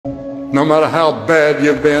No matter how bad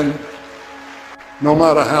you've been, no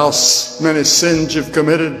matter how many sins you've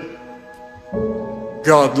committed,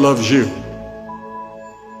 God loves you.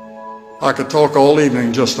 I could talk all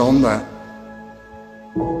evening just on that.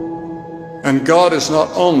 And God is not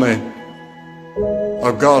only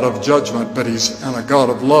a God of judgment, but He's a God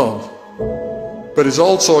of love. But He's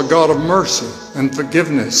also a God of mercy and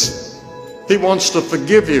forgiveness. He wants to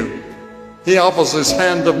forgive you. He offers His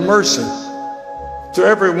hand of mercy to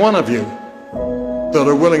every one of you that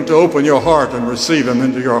are willing to open your heart and receive Him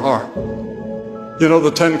into your heart. You know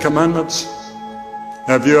the 10 Commandments?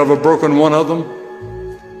 Have you ever broken one of them?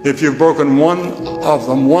 If you've broken one of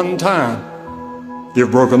them one time,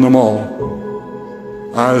 you've broken them all.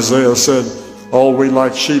 Isaiah said, all we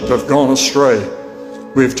like sheep have gone astray.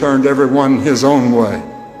 We've turned everyone his own way.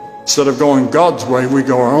 Instead of going God's way, we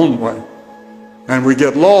go our own way. And we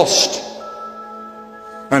get lost.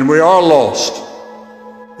 And we are lost.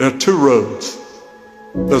 There are 2 roads.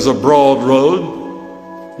 There's a broad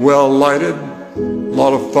road, well lighted, a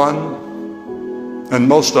lot of fun, and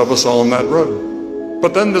most of us are on that road.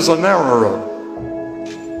 But then there's a narrow road.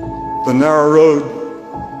 The narrow road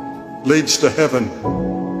leads to heaven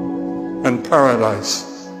and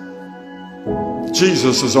paradise.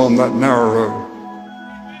 Jesus is on that narrow road.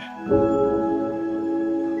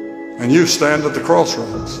 And you stand at the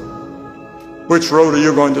crossroads. Which road are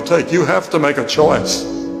you going to take? You have to make a choice.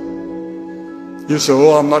 You say,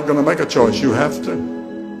 oh, I'm not going to make a choice. You have to.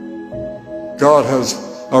 God has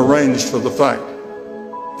arranged for the fact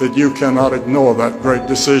that you cannot ignore that great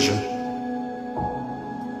decision.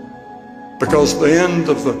 Because the end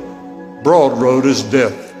of the broad road is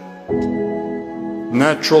death.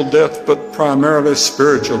 Natural death, but primarily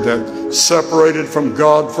spiritual death. Separated from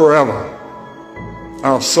God forever.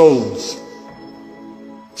 Our souls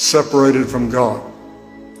separated from God.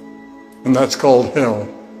 And that's called hell.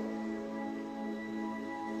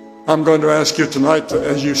 I'm going to ask you tonight,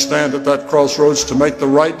 as you stand at that crossroads, to make the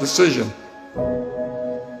right decision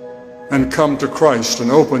and come to Christ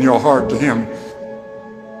and open your heart to Him.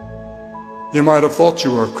 You might have thought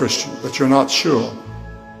you were a Christian, but you're not sure.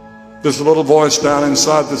 There's a little voice down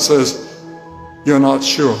inside that says, you're not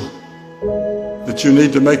sure, that you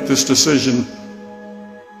need to make this decision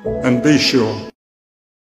and be sure.